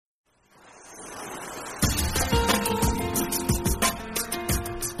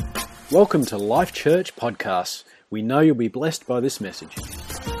Welcome to Life Church Podcasts. We know you'll be blessed by this message.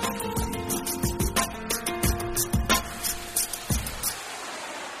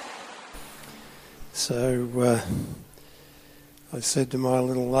 So I said to my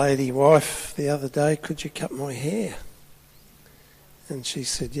little lady wife the other day, could you cut my hair? And she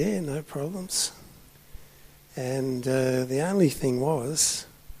said, yeah, no problems. And the only thing was,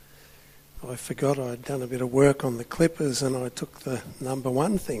 I forgot I'd done a bit of work on the clippers and I took the number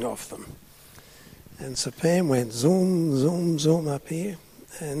one thing off them. And so Pam went zoom, zoom, zoom up here.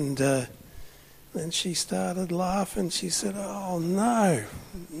 And then she started laughing. She said, oh, no,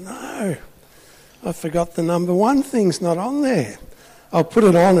 I forgot the number one thing's not on there. I'll put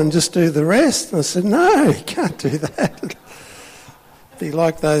it on and just do the rest. And I said, no, you can't do that. Be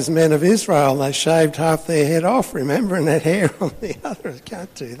like those men of Israel. They shaved half their head off, remember, and had hair on the other.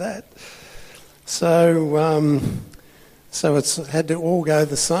 Can't do that. So it's had to all go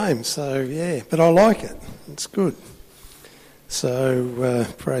the same. So, yeah, but I like it. It's good. So,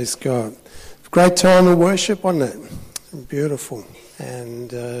 praise God. Great time of worship, wasn't it? Beautiful.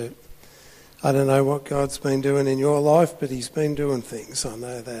 And I don't know what God's been doing in your life, but he's been doing things. I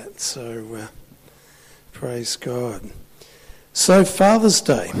know that. So, praise God. So, Father's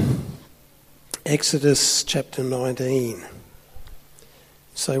Day, Exodus chapter 19.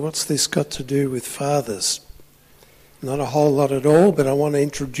 So what's this got to do with fathers? Not a whole lot at all, but I want to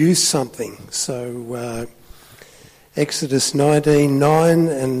introduce something. So Exodus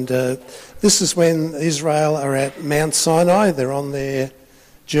 19:9, and this is when Israel are at Mount Sinai. They're on their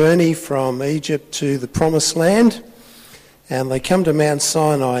journey from Egypt to the Promised Land, and they come to Mount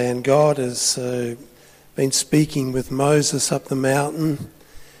Sinai, and God has been speaking with Moses up the mountain.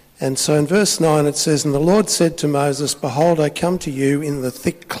 And so in verse 9 it says, and the Lord said to Moses, behold, I come to you in the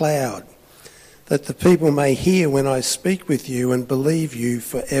thick cloud, that the people may hear when I speak with you and believe you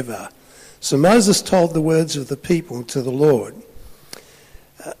forever. So Moses told the words of the people to the Lord.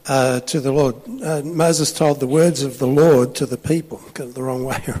 Moses told the words of the Lord to the people. Got it the wrong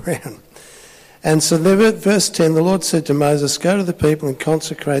way around. And so there, verse 10, the Lord said to Moses, go to the people and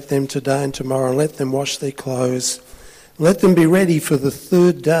consecrate them today and tomorrow, and let them wash their clothes. Let them be ready for the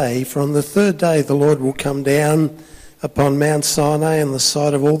third day, for on the third day the Lord will come down upon Mount Sinai in the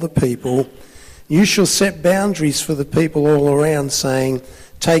sight of all the people. You shall set boundaries for the people all around, saying,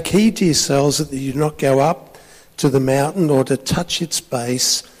 take heed to yourselves that you do not go up to the mountain or to touch its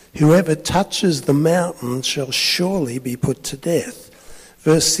base. Whoever touches the mountain shall surely be put to death.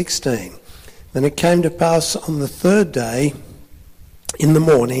 Verse 16, then it came to pass on the third day in the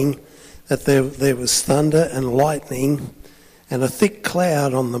morning that there was thunder and lightning and a thick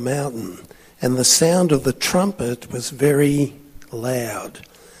cloud on the mountain, and the sound of the trumpet was very loud,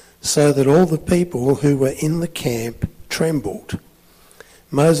 so that all the people who were in the camp trembled.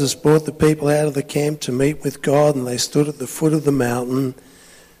 Moses brought the people out of the camp to meet with God, and they stood at the foot of the mountain.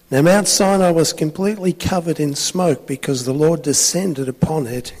 Now Mount Sinai was completely covered in smoke because the Lord descended upon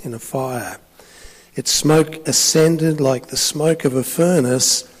it in a fire. Its smoke ascended like the smoke of a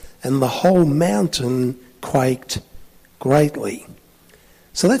furnace, and the whole mountain quaked greatly.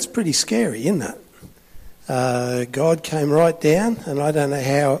 So that's pretty scary, isn't it? God came right down, and I don't know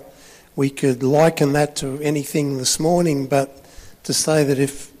how we could liken that to anything this morning, but to say that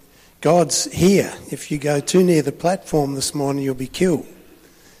if God's here, if you go too near the platform this morning, you'll be killed.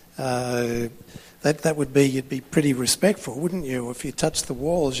 That would be, you'd be pretty respectful, wouldn't you? If you touch the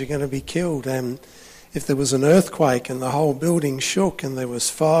walls, you're going to be killed. And if there was an earthquake and the whole building shook and there was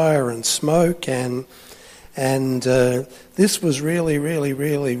fire and smoke and this was really, really,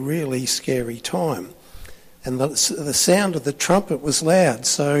 really, really scary time. And the sound of the trumpet was loud.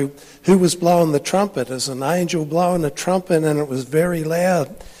 So who was blowing the trumpet? As an angel blowing a trumpet, and it was very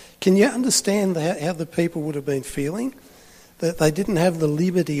loud. Can you understand how the people would have been feeling? That they didn't have the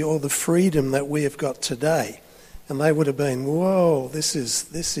liberty or the freedom that we have got today. And they would have been, whoa, this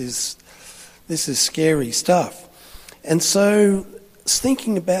is scary stuff. And so I was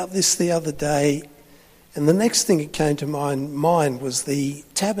thinking about this the other day, and the next thing that came to my mind was the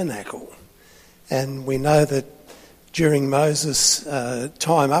tabernacle. And we know that during Moses'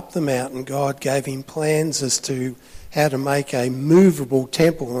 time up the mountain, God gave him plans as to how to make a movable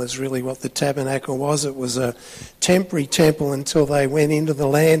temple. Is really what the tabernacle was. It was a temporary temple until they went into the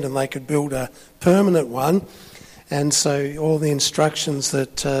land and they could build a permanent one. And so all the instructions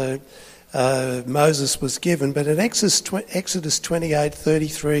that Moses was given. But in Exodus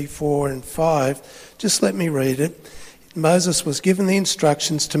 28:33, 4 and 5, just let me read it. Moses was given the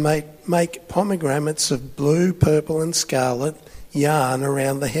instructions to make pomegranates of blue, purple and scarlet yarn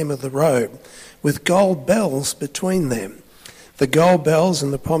around the hem of the robe, with gold bells between them. The gold bells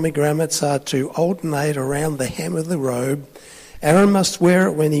and the pomegranates are to alternate around the hem of the robe. Aaron must wear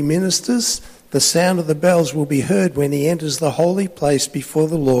it when he ministers. The sound of the bells will be heard when he enters the holy place before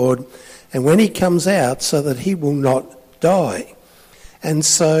the Lord and when he comes out, so that he will not die. And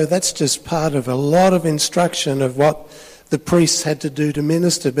so that's just part of a lot of instruction of what the priests had to do to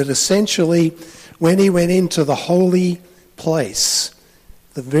minister. But essentially, when he went into the holy place,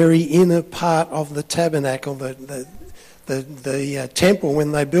 the very inner part of the tabernacle, the temple,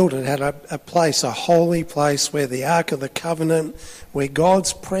 when they built it, had a place, a holy place where the Ark of the Covenant, where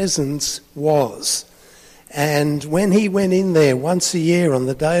God's presence was. And when he went in there once a year on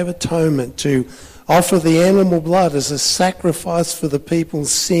the Day of Atonement to offer the animal blood as a sacrifice for the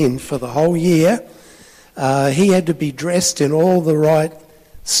people's sin for the whole year, he had to be dressed in all the right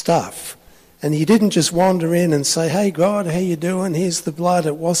stuff. And he didn't just wander in and say, "Hey God, how you doing? Here's the blood."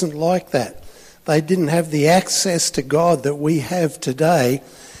 It wasn't like that. They didn't have the access to God that we have today.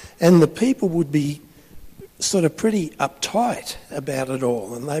 And the people would be sort of pretty uptight about it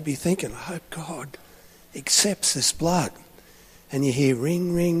all. And they'd be thinking, "I hope God accepts this blood." And you hear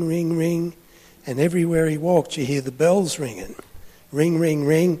ring, ring, ring, ring. And everywhere he walked, you hear the bells ringing. Ring, ring,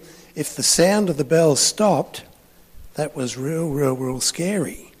 ring. If the sound of the bells stopped, that was real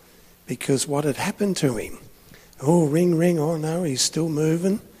scary, because what had happened to him? Oh, ring, ring, oh no, he's still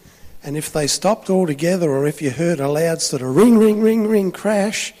moving. And if they stopped altogether, or if you heard a loud sort of ring, ring, ring, ring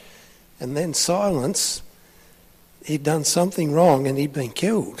crash, and then silence, he'd done something wrong and he'd been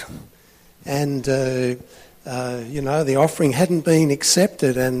killed. And, the offering hadn't been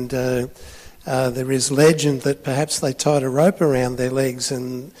accepted, and there is legend that perhaps they tied a rope around their legs,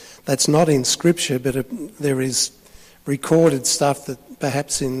 and that's not in Scripture, but there is recorded stuff that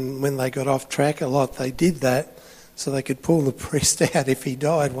perhaps when they got off track a lot, they did that so they could pull the priest out if he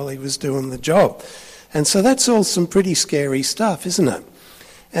died while he was doing the job. And so that's all some pretty scary stuff, isn't it?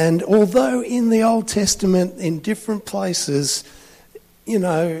 And although in the Old Testament, in different places,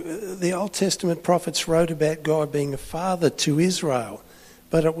 the Old Testament prophets wrote about God being a father to Israel,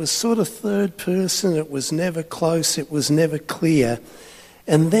 but it was sort of third person, it was never close, it was never clear.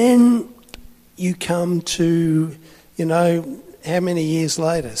 And then you come to, how many years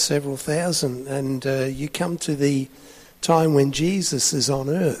later? Several thousand. And you come to the time when Jesus is on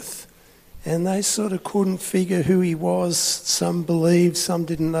earth. And they sort of couldn't figure who he was. Some believed, some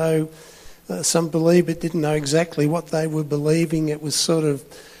didn't know. Some believed but didn't know exactly what they were believing. It was sort of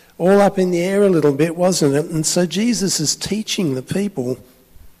all up in the air a little bit, wasn't it? And so Jesus is teaching the people.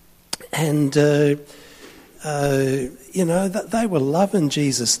 And, they were loving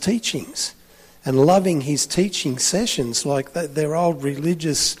Jesus' teachings and loving his teaching sessions. Like their old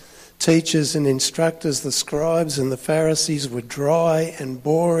religious teachers and instructors, the scribes and the Pharisees, were dry and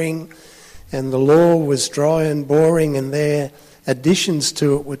boring, and the law was dry and boring, and their additions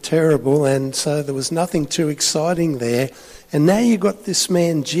to it were terrible, and so there was nothing too exciting there. And now you've got this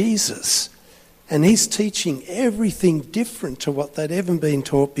man, Jesus, and he's teaching everything different to what they'd ever been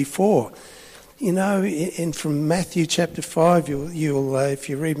taught before. From Matthew chapter 5, you'll if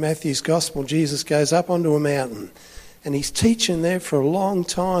you read Matthew's Gospel, Jesus goes up onto a mountain and he's teaching there for a long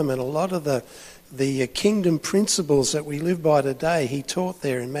time, and a lot of the kingdom principles that we live by today he taught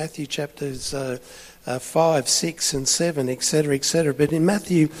there in Matthew chapters 5, 6 and 7, etc., etc. But in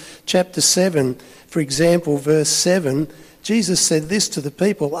Matthew chapter 7, for example, verse 7, Jesus said this to the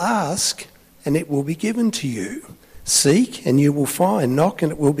people: "Ask and it will be given to you. Seek and you will find. Knock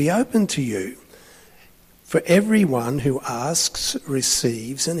and it will be opened to you. For everyone who asks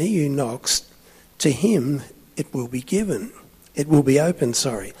receives, and he who knocks, to him it will be given. It will be opened,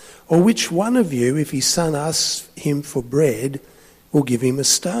 Or which one of you, if his son asks him for bread, will give him a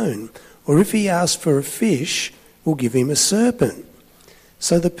stone? Or if he asks for a fish, will give him a serpent?"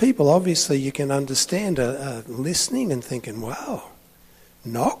 So the people, obviously, you can understand, are listening and thinking, wow,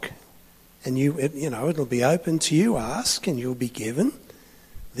 knock, and it'll be open to you. Ask and you'll be given.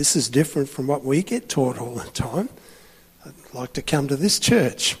 This is different from what we get taught all the time. I'd like to come to this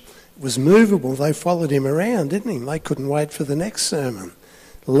church. It was movable. They followed him around, didn't they? They couldn't wait for the next sermon.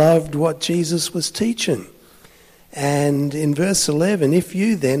 Loved what Jesus was teaching. And in verse 11, "If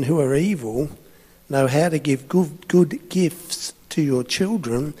you then, who are evil, know how to give good gifts to your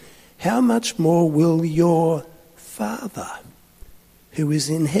children, how much more will your Father, who is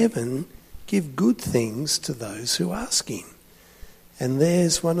in heaven, give good things to those who ask him?" And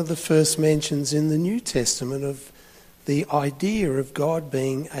there's one of the first mentions in the New Testament of the idea of God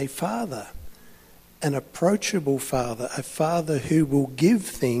being a father, an approachable father, a father who will give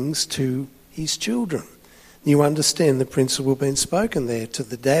things to his children. You understand the principle being spoken there to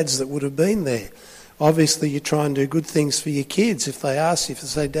the dads that would have been there. Obviously, you try and do good things for your kids. If they ask you, if they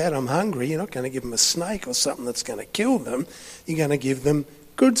say, Dad, I'm hungry, you're not going to give them a snake or something that's going to kill them. You're going to give them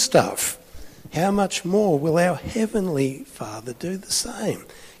good stuff. How much more will our Heavenly Father do the same?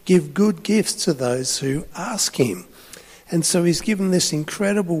 Give good gifts to those who ask him. And so he's given this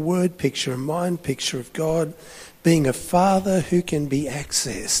incredible word picture, a mind picture of God being a Father who can be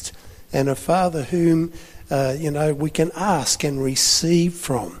accessed and a Father whom, we can ask and receive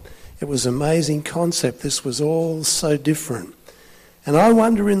from. It was an amazing concept. This was all so different. And I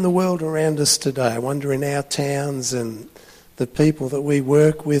wonder in the world around us today, I wonder in our towns and the people that we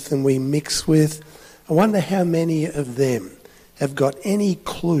work with and we mix with, I wonder how many of them have got any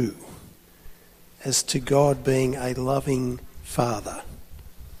clue as to God being a loving Father.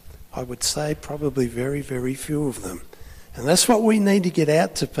 I would say probably very, very few of them. And that's what we need to get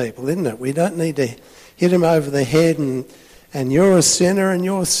out to people, isn't it? We don't need to hit them over the head and you're a sinner and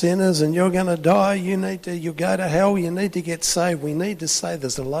you're sinners and you're going to die. You'll go to hell. You need to get saved. We need to say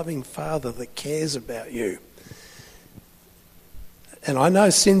there's a loving Father that cares about you. And I know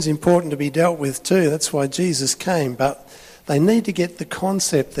sin's important to be dealt with too. That's why Jesus came. But they need to get the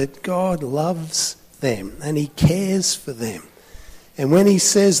concept that God loves them and he cares for them. And when he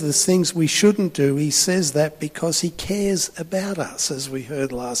says there's things we shouldn't do, he says that because he cares about us, as we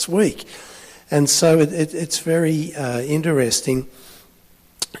heard last week. And so it's very interesting.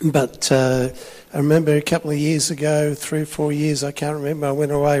 But I remember a couple of years ago, 3 or 4 years, I can't remember, I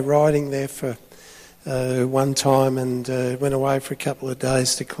went away riding there for one time and went away for a couple of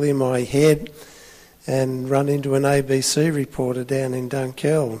days to clear my head and run into an ABC reporter down in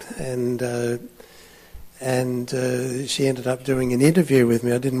Dunkeld. And she ended up doing an interview with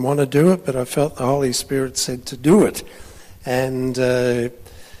me. I didn't want to do it, but I felt the Holy Spirit said to do it. And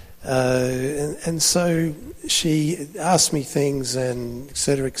so she asked me things and et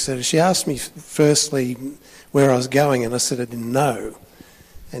cetera, et cetera. She asked me firstly where I was going, and I said I didn't know.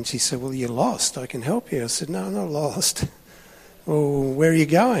 And she said, well, you're lost. I can help you. I said, no, I'm not lost. Well, where are you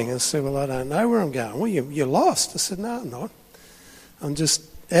going? I said, well, I don't know where I'm going. Well, you're lost. I said, no, I'm not. I'm just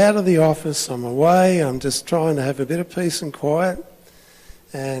out of the office. I'm away. I'm just trying to have a bit of peace and quiet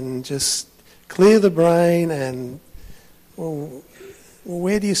and just clear the brain. And, well,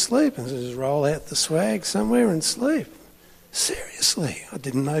 where do you sleep? And I said, just roll out the swag somewhere and sleep. Seriously, I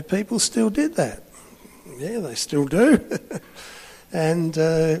didn't know people still did that. Yeah, they still do.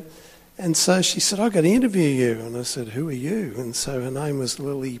 And so she said, I've got to interview you. And I said, who are you? And so her name was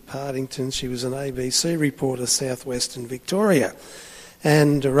Lily Partington. She was an ABC reporter, southwestern Victoria,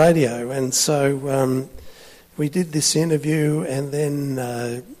 and radio. And so we did this interview, and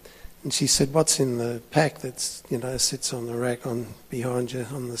then and she said, what's in the pack that's, sits on the rack behind you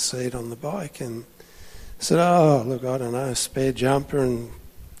on the seat on the bike? And I said, oh, look, I don't know, a spare jumper and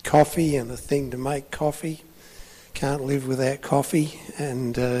coffee and a thing to make coffee. Can't live without coffee,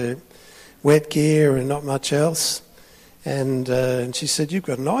 and wet gear and not much else. And she said, you've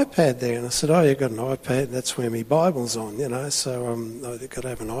got an iPad there. And I said, oh, you've got an iPad. That's where my Bible's on, so I've got to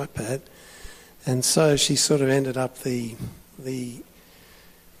have an iPad. And so she sort of ended up the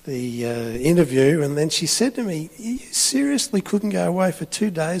interview, and then she said to me, you seriously couldn't go away for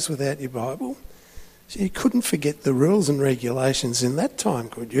 2 days without your Bible? You couldn't forget the rules and regulations in that time,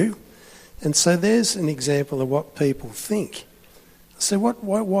 could you? And so there's an example of what people think. So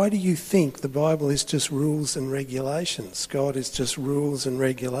why do you think the Bible is just rules and regulations? God is just rules and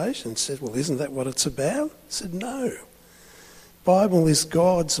regulations. I said, well, isn't that what it's about? I said, no. Bible is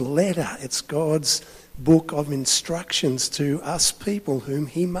God's letter. It's God's book of instructions to us people whom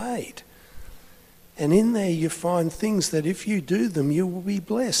he made. And in there you find things that if you do them, you will be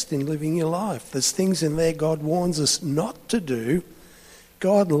blessed in living your life. There's things in there God warns us not to do.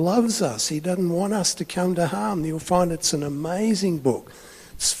 God loves us. He doesn't want us to come to harm. You'll find it's an amazing book.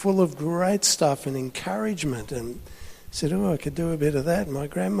 It's full of great stuff and encouragement. And I said, oh, I could do a bit of that. My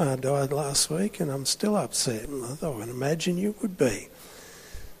grandma died last week and I'm still upset. And I thought, I can imagine you would be.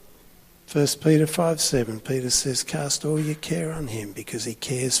 1 Peter 5:7, Peter says, cast all your care on him because he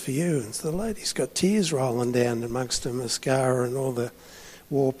cares for you. And so the lady's got tears rolling down amongst her mascara and all the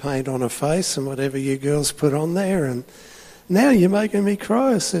war paint on her face and whatever you girls put on there. And now you're making me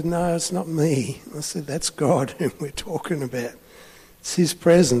cry. I said, no, it's not me. I said, that's God whom we're talking about. It's his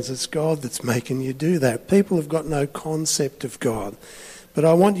presence. It's God that's making you do that. People have got no concept of God. But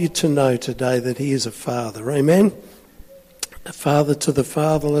I want you to know today that he is a father. Amen? A father to the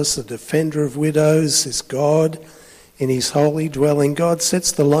fatherless, a defender of widows is God in his holy dwelling. God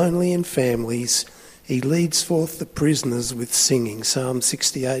sets the lonely in families. He leads forth the prisoners with singing. Psalm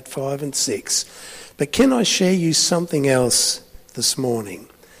 68, 5 and 6. But can I share you something else this morning?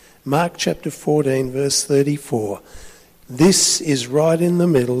 Mark chapter 14, verse 34. This is right in the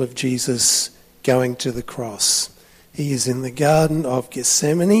middle of Jesus going to the cross. He is in the Garden of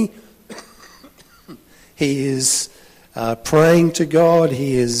Gethsemane. He is praying to God.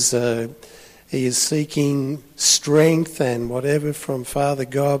 He is seeking strength and whatever from Father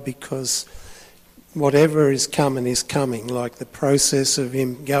God, because whatever is coming, like the process of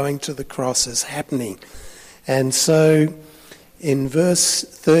him going to the cross is happening. And so in verse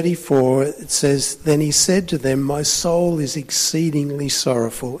 34 it says, "Then he said to them, 'My soul is exceedingly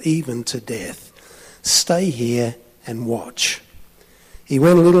sorrowful, even to death. Stay here and watch.' He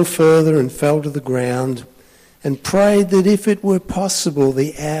went a little further and fell to the ground and prayed that if it were possible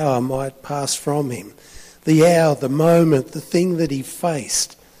the hour might pass from him." The hour, the moment, the thing that he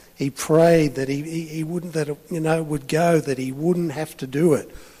faced. He prayed that he wouldn't, that it would go, that he wouldn't have to do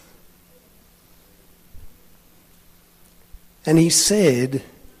it. And he said,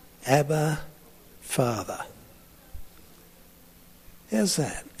 "Abba, Father." How's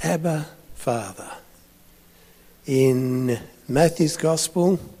that? Abba, Father. In Matthew's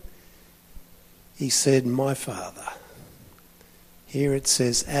Gospel, he said, "My Father." Here it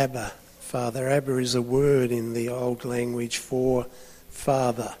says, Abba, Father. Abba is a word in the old language for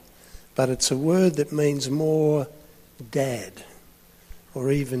father, but it's a word that means more dad or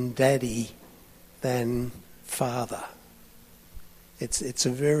even daddy than father. It's a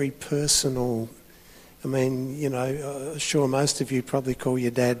very personal, sure most of you probably call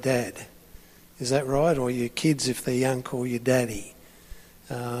your dad Dad. Is that right? Or your kids, if they're young, call you Daddy.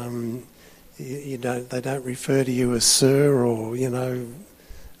 They don't refer to you as sir or,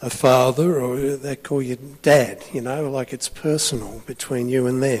 a father, or they call you Dad, like it's personal between you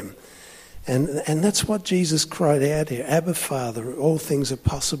and them. And that's what Jesus cried out here. "Abba, Father, all things are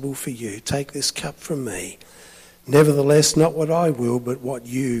possible for you. Take this cup from me. Nevertheless, not what I will, but what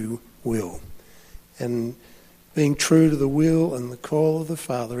you will." And being true to the will and the call of the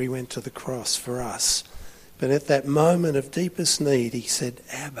Father, he went to the cross for us. But at that moment of deepest need, he said,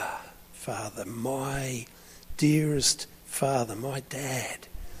 "Abba, Father, my dearest Father, my Dad."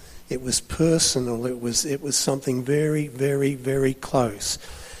 It was personal. It was something very, very, very close.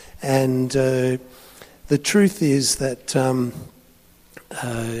 And the truth is that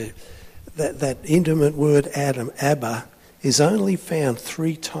that intimate word Abba is only found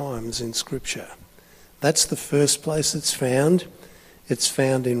 3 times in Scripture. That's the first place it's found. It's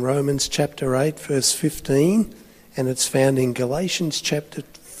found in Romans chapter 8, verse 15, and it's found in Galatians chapter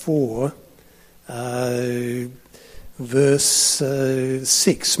 4, verse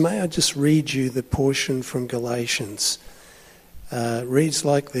 6. May I just read you the portion from Galatians? Reads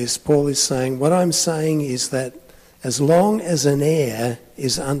like this. Paul is saying, "What I'm saying is that as long as an heir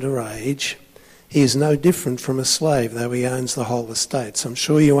is underage, he is no different from a slave, though he owns the whole estate." So I'm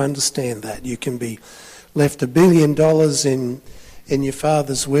sure you understand that. You can be left $1 billion in your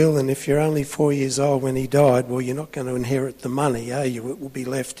father's will, and if you're only 4 years old when he died, well, you're not going to inherit the money, are you? It will be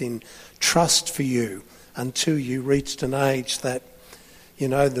left in trust for you until you reached an age that,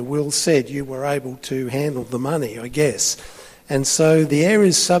 the will said you were able to handle the money, I guess. And so the heir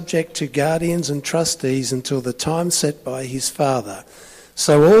is subject to guardians and trustees until the time set by his father.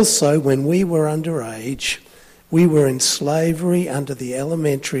 So also when we were underage, we were in slavery under the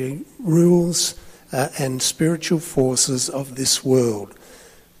elementary rules and spiritual forces of this world.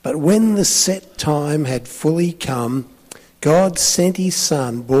 But when the set time had fully come, God sent his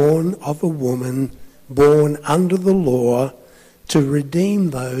Son, born of a woman, born under the law, to redeem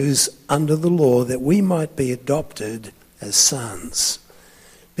those under the law, that we might be adopted as sons.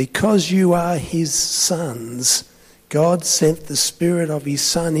 Because you are his sons, God sent the Spirit of his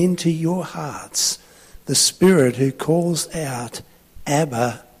Son into your hearts. The Spirit who calls out,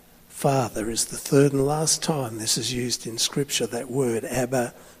 "Abba, Father," is the third and last time this is used in Scripture, that word,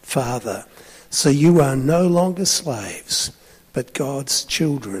 Abba, Father. So you are no longer slaves, but God's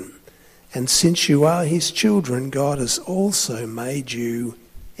children. And since you are his children, God has also made you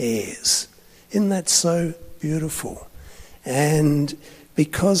heirs. Isn't that so beautiful? And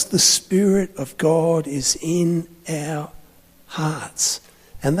because the Spirit of God is in our hearts,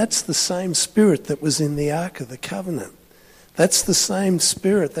 and that's the same Spirit that was in the Ark of the Covenant. That's the same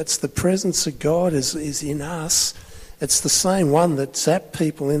Spirit, that's the presence of God is in us. It's the same one that zapped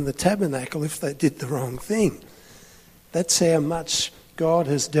people in the tabernacle if they did the wrong thing. That's how much God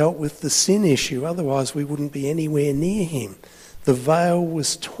has dealt with the sin issue. Otherwise we wouldn't be anywhere near him. The veil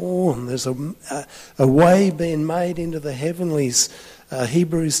was torn. There's a way being made into the heavenlies.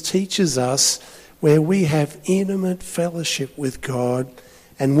 Hebrews teaches us where we have intimate fellowship with God,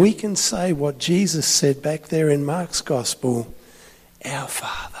 and we can say what Jesus said back there in Mark's Gospel, "Our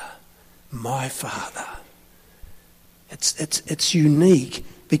Father my Father. It's unique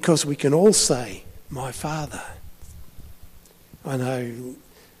because we can all say, my Father. I know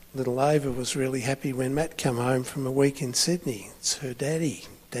little Ava was really happy when Matt came home from a week in Sydney. It's her daddy.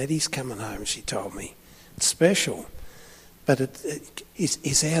 Daddy's coming home, she told me. It's special. But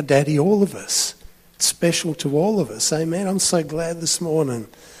it's our daddy, all of us. It's special to all of us. Amen. I'm so glad this morning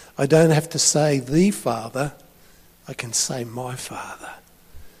I don't have to say the Father. I can say my Father.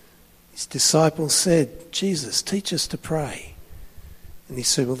 His disciples said, Jesus, teach us to pray. And he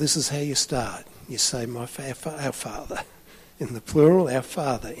said, well, this is how you start. You say, our Father. In the plural, our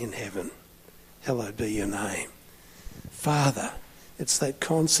Father in heaven. Hallowed be your name. Father. It's that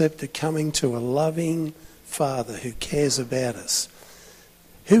concept of coming to a loving Father who cares about us.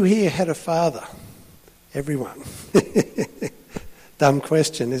 Who here had a father? Everyone. Dumb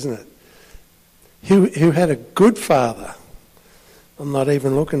question, isn't it? Who had a good father? I'm not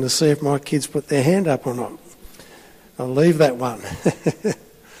even looking to see if my kids put their hand up or not. I'll leave that one.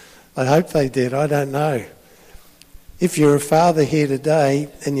 I hope they did. I don't know. If you're a father here today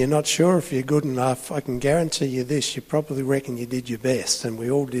and you're not sure if you're good enough, I can guarantee you this, you probably reckon you did your best, and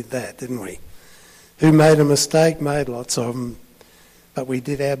we all did that, didn't we? Who made a mistake? Made lots of them, but we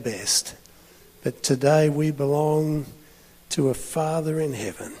did our best. But today we belong to a Father in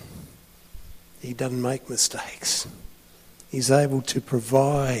heaven. He doesn't make mistakes. He's able to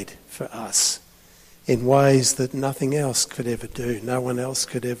provide for us in ways that nothing else could ever do, no one else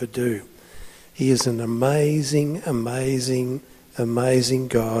could ever do. He is an amazing, amazing, amazing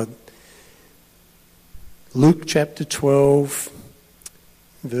God. Luke chapter 12,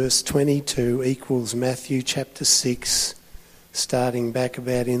 verse 22 equals Matthew chapter 6, starting back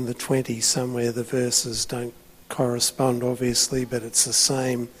about in the 20s somewhere. The verses don't correspond, obviously, but it's the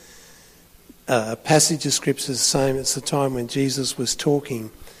same passage of Scripture, the same. It's the time when Jesus was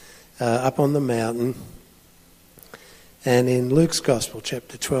talking up on the mountain. And in Luke's Gospel,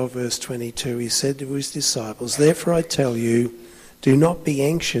 chapter 12, verse 22, he said to his disciples, therefore I tell you, do not be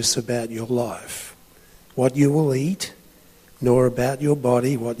anxious about your life, what you will eat, nor about your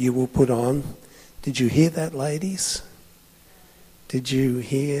body, what you will put on. Did you hear that, ladies? Did you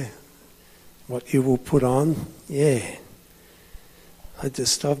hear what you will put on? Yeah. I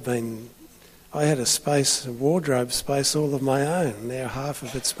had a wardrobe space all of my own. Now half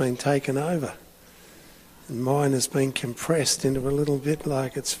of it's been taken over. And mine has been compressed into a little bit,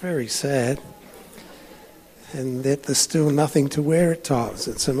 like it's very sad. And yet there's still nothing to wear at times.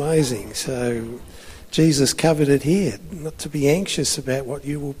 It's amazing. So Jesus covered it here, not to be anxious about what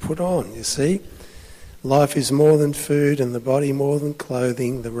you will put on, you see. Life is more than food and the body more than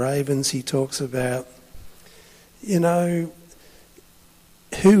clothing. The ravens he talks about. You know,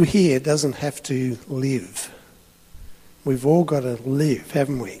 who here doesn't have to live? We've all got to live,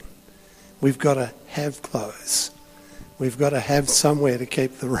 haven't we? We've got to have clothes. We've got to have somewhere to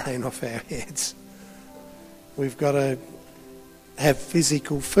keep the rain off our heads. We've got to have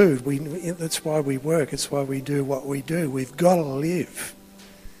physical food. That's why we work. It's why we do what we do. We've got to live.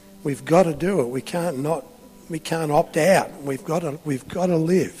 We've got to do it. We can't opt out. We've got to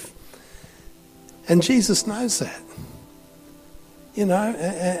live. And Jesus knows that. You know,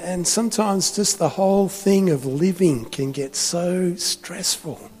 and sometimes just the whole thing of living can get so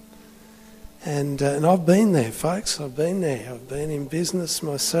stressful. And I've been there, folks. I've been there. I've been in business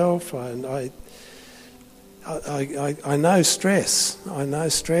myself. I know stress. I know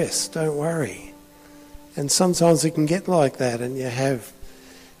stress. Don't worry. And sometimes it can get like that, and you have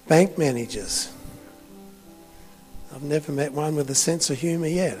bank managers. I've never met one with a sense of humour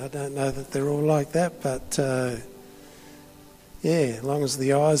yet. I don't know that they're all like that, but yeah, as long as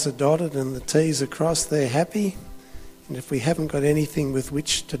the I's are dotted and the T's are crossed, they're happy. And if we haven't got anything with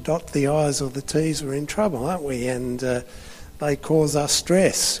which to dot the I's or the T's, we're in trouble, aren't we? And they cause us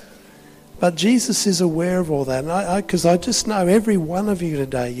stress. But Jesus is aware of all that. And because I just know every one of you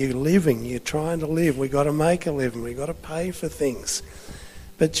today, you're living, you're trying to live. We've got to make a living. We've got to pay for things.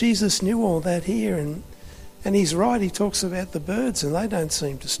 But Jesus knew all that here. And he's right. He talks about the birds and they don't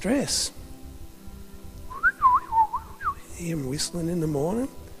seem to stress. Hear them whistling in the morning.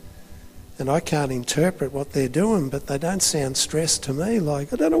 And I can't interpret what they're doing, but they don't sound stressed to me.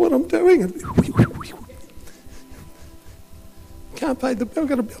 Like, I don't know what I'm doing. Can't pay the bill.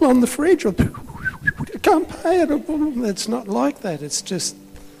 Got a bill on the fridge. I can't pay it. It's not like that. It's just,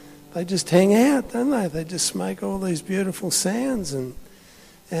 they just hang out, don't they? They just make all these beautiful sounds.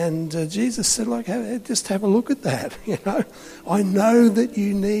 And Jesus said, like, just have a look at that. You know, I know that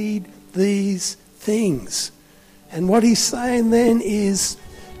you need these things. And what he's saying then is,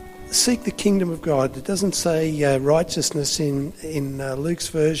 seek the kingdom of God. It doesn't say righteousness in Luke's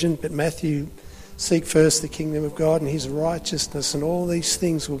version, but Matthew, seek first the kingdom of God and his righteousness, and all these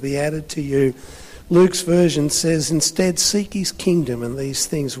things will be added to you. Luke's version says instead, seek his kingdom and these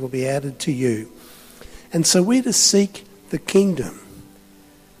things will be added to you. And so we're to seek the kingdom.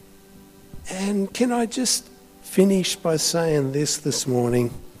 And can I just finish by saying this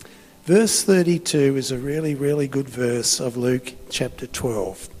morning? Verse 32 is a really, really good verse of Luke chapter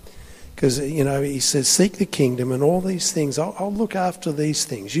 12. Because, he says, seek the kingdom and all these things. I'll look after these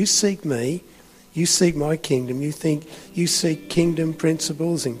things. You seek me. You seek my kingdom. You seek kingdom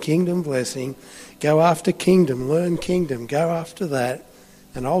principles and kingdom blessing. Go after kingdom. Learn kingdom. Go after that.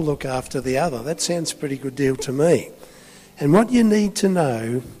 And I'll look after the other. That sounds a pretty good deal to me. And what you need to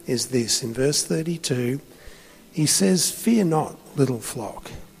know is this. In verse 32, he says, fear not, little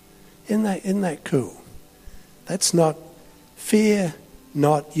flock. Isn't that cool? That's not, fear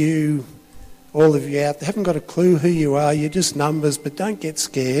not you, all of you out there, haven't got a clue who you are, you're just numbers, but don't get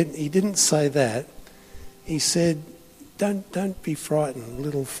scared. He didn't say that. He said, don't be frightened,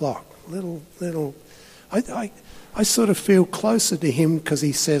 little flock. Little. I sort of feel closer to him because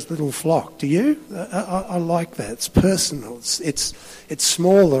he says little flock. Do you? I like that. It's personal. It's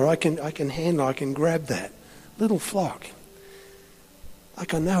smaller. I can grab that. Little flock.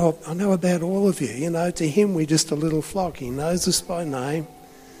 Like I know about all of you. To him we're just a little flock. He knows us by name.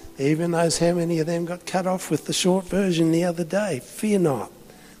 He even knows how many of them got cut off with the short version the other day. Fear not,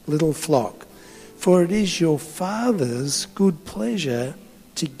 little flock, for it is your Father's good pleasure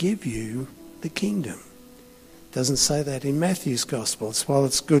to give you the kingdom. It doesn't say that in Matthew's Gospel. While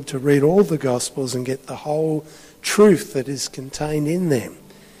it's good to read all the Gospels and get the whole truth that is contained in them,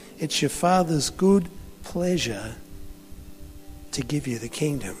 it's your Father's good pleasure to give you the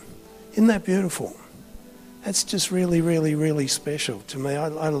kingdom. Isn't that beautiful? That's just really, really, really special to me. I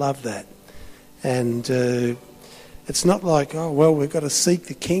love that. And it's not like, we've got to seek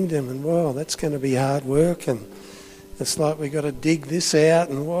the kingdom and, that's going to be hard work. And it's like we've got to dig this out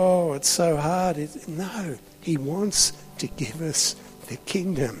and, it's so hard. No, he wants to give us the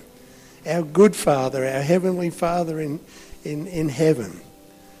kingdom. Our good Father, our Heavenly Father in heaven,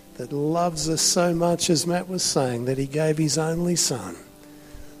 that loves us so much, as Matt was saying, that he gave his only Son.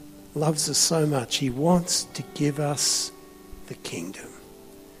 Loves us so much. He wants to give us the kingdom.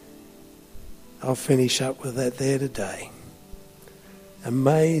 I'll finish up with that there today.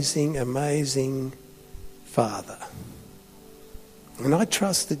 Amazing, amazing Father. And I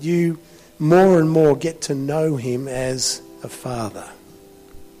trust that you more and more get to know him as a Father.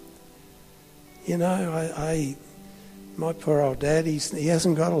 My poor old dad, he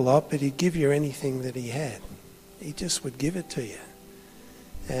hasn't got a lot, but he'd give you anything that he had. He just would give it to you.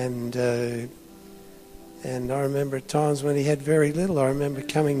 And I remember at times when he had very little. I remember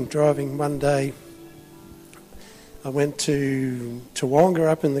driving one day. I went to Toowoomba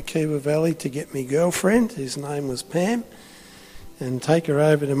up in the Kiewa Valley to get my girlfriend, whose name was Pam, and take her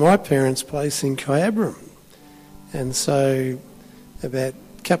over to my parents' place in Kyabram. And so about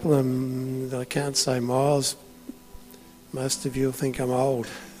a couple of, I can't say miles, most of you will think I'm old.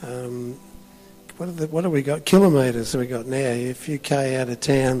 What have we got? Kilometres we got now. A few K out of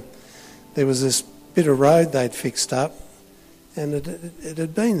town. There was this bit of road they'd fixed up, and it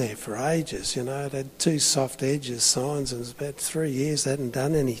had been there for ages. It had two soft edges signs, and it was about 3 years they hadn't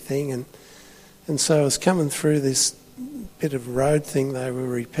done anything. And so I was coming through this bit of road thing they were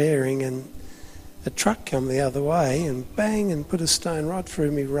repairing, and a truck come the other way and bang, and put a stone right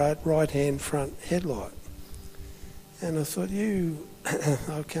through me right-hand front headlight. And I thought,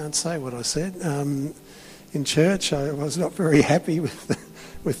 I can't say what I said. In church, I was not very happy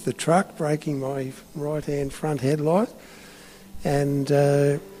with the truck breaking my right-hand front headlight. And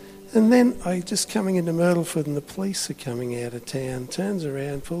then I just coming into Myrtleford, and the police are coming out of town, turns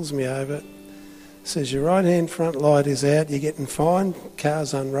around, pulls me over, says, your right-hand front light is out, you're getting fined,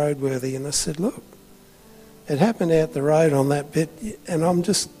 car's unroadworthy. And I said, look, it happened out the road on that bit, and I'm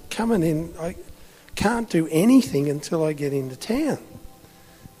just coming in. I can't do anything until I get into town.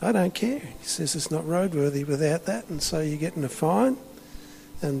 I don't care. He says it's not roadworthy without that, and so you're getting a fine,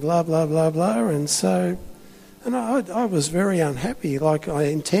 and blah, blah, blah, blah. And I was very unhappy, like I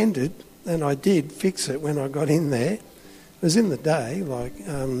intended, and I did fix it when I got in there. It was in the day,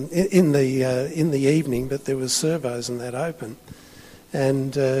 in the evening, but there was servos and that open.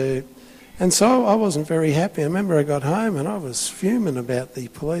 And so I wasn't very happy. I remember I got home and I was fuming about the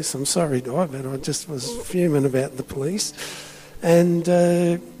police. I'm sorry, Di, but I just was fuming about the police. And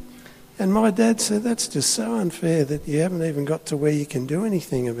my dad said, that's just so unfair that you haven't even got to where you can do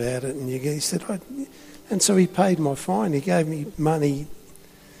anything about it. And he said, and so he paid my fine. He gave me money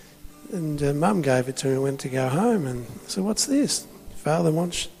And Mum gave it to me and went to go home. And I said, what's this? Father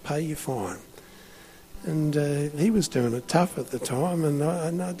wants to pay your fine. And he was doing it tough at the time.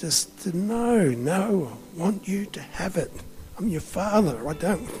 And I just said, no, I want you to have it. I'm your father. I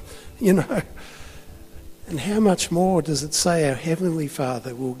don't, And how much more does it say our Heavenly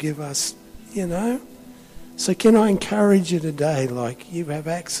Father will give us, So can I encourage you today, like you have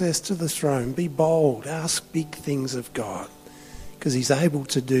access to the throne, be bold, ask big things of God, because he's able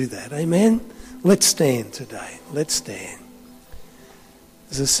to do that. Amen? Let's stand today. Let's stand.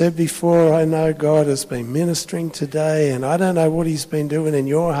 As I said before, I know God has been ministering today, and I don't know what he's been doing in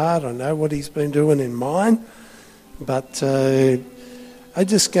your heart. I know what he's been doing in mine. But I'm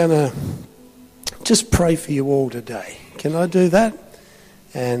just going to just pray for you all today. Can I do that?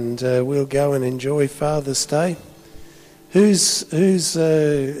 And we'll go and enjoy Father's Day. Is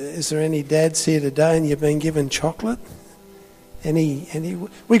there any dads here today and you've been given chocolate?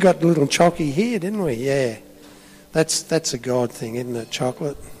 We got a little chocky here, didn't we? Yeah. That's a God thing, isn't it?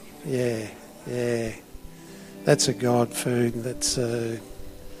 Chocolate. Yeah. That's a God food.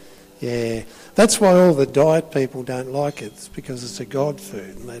 That's why all the diet people don't like it. It's because it's a God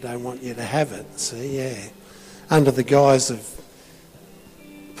food and they don't want you to have it. See, yeah. Under the guise of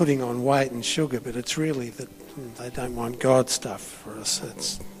putting on weight and sugar, but it's really that they don't want God stuff for us.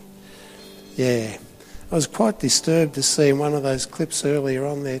 I was quite disturbed to see in one of those clips earlier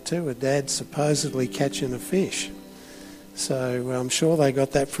on there too, a dad supposedly catching a fish. So I'm sure they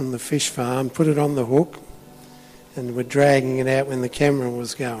got that from the fish farm, put it on the hook, and were dragging it out when the camera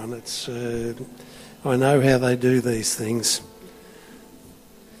was going. I know how they do these things.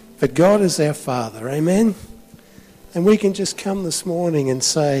 But God is our Father, amen? And we can just come this morning and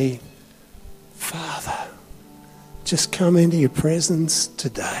say, Father, just come into your presence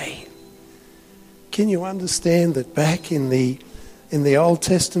today. Can you understand that back in the Old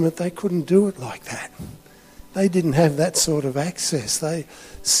Testament they couldn't do it like that? They didn't have that sort of access.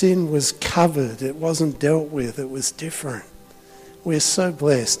 Sin was covered. It wasn't dealt with. It was different. We're so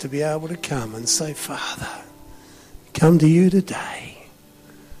blessed to be able to come and say, Father, come to you today.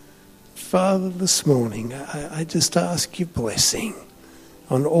 Father, this morning, I just ask your blessing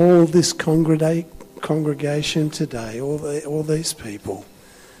on all this congregation today, all these people.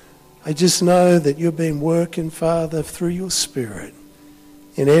 I just know that you've been working, Father, through your Spirit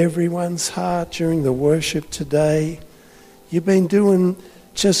in everyone's heart during the worship today. You've been doing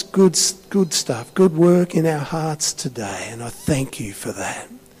just good stuff, good work in our hearts today, and I thank you for that.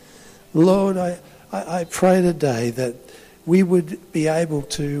 Lord, I pray today that we would be able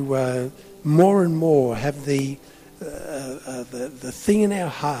to more and more have the thing in our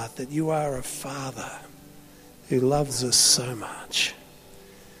heart that you are a Father who loves us so much,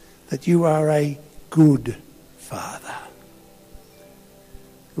 that you are a good Father.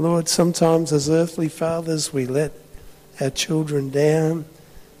 Lord, sometimes as earthly fathers we let our children down,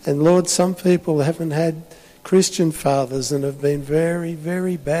 and Lord, some people haven't had Christian fathers and have been very,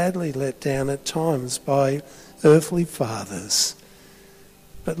 very badly let down at times by earthly fathers.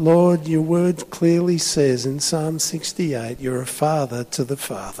 But Lord, your word clearly says in Psalm 68, you're a father to the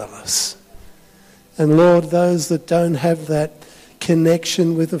fatherless. And Lord, those that don't have that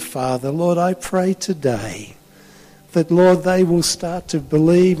connection with a father, Lord, I pray today that, Lord, they will start to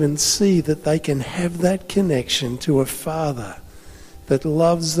believe and see that they can have that connection to a Father that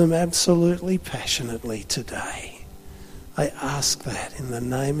loves them absolutely passionately today. I ask that in the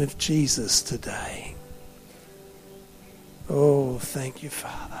name of Jesus today. Oh, thank you,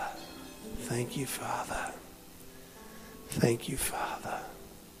 Father. Thank you, Father. Thank you, Father.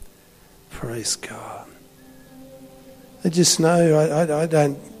 Praise God. I just know I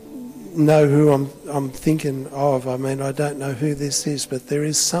don't know who I'm thinking of. I mean, I don't know who this is, but there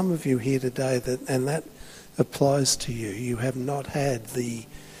is some of you here today that applies to you. You have not had the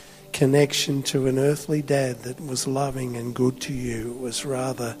connection to an earthly dad that was loving and good to you. It was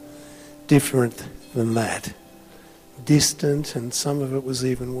rather different than that. Distant, and some of it was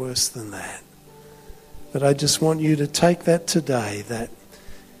even worse than that. But I just want you to take that today, that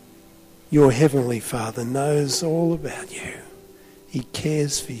your Heavenly Father knows all about you. He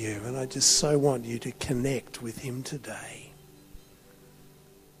cares for you, and I just so want you to connect with him today.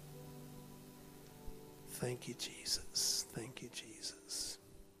 Thank you, Jesus. Thank you, Jesus.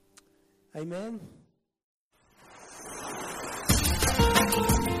 Amen.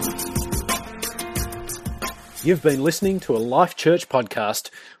 You've been listening to a Life Church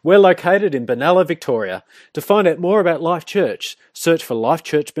podcast. We're located in Benalla, Victoria. To find out more about Life Church, search for Life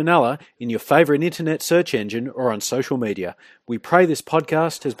Church Benalla in your favourite internet search engine or on social media. We pray this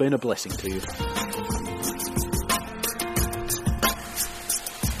podcast has been a blessing to you.